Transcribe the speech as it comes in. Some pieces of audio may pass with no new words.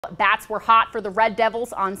Bats were hot for the Red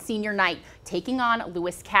Devils on senior night, taking on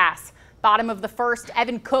Lewis Cass. Bottom of the first,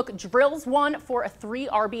 Evan Cook drills one for a 3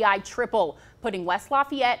 RBI triple, putting West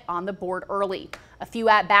Lafayette on the board early. A few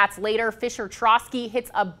at-bats later, Fisher Trotsky hits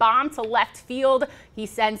a bomb to left field. He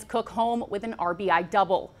sends Cook home with an RBI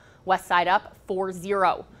double. Westside up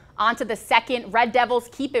 4-0. On to the second, Red Devils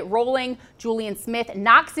keep it rolling. Julian Smith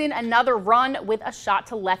knocks in another run with a shot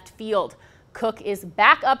to left field. Cook is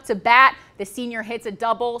back up to bat. The senior hits a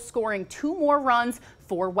double, scoring 2 more runs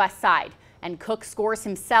for Westside. And Cook scores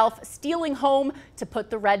himself, stealing home to put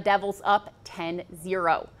the Red Devils up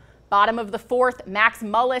 10-0. Bottom of the fourth, Max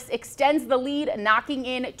Mullis extends the lead, knocking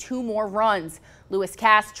in 2 more runs. Lewis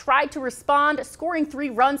Cass tried to respond, scoring 3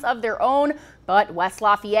 runs of their own, but West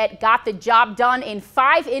Lafayette got the job done in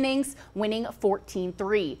 5 innings, winning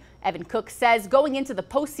 14-3. Evan Cook says going into the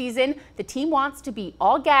postseason, the team wants to be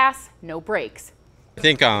all gas, no brakes. I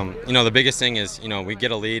think, the biggest thing is, we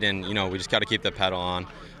get a lead and, we just got to keep the pedal on.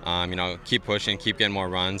 Keep pushing, keep getting more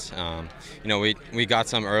runs. We got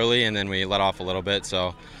some early and then we let off a little bit,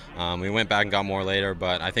 so we went back and got more later,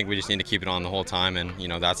 but I think we just need to keep it on the whole time, and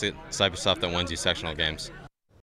that's the type of stuff that wins you sectional games.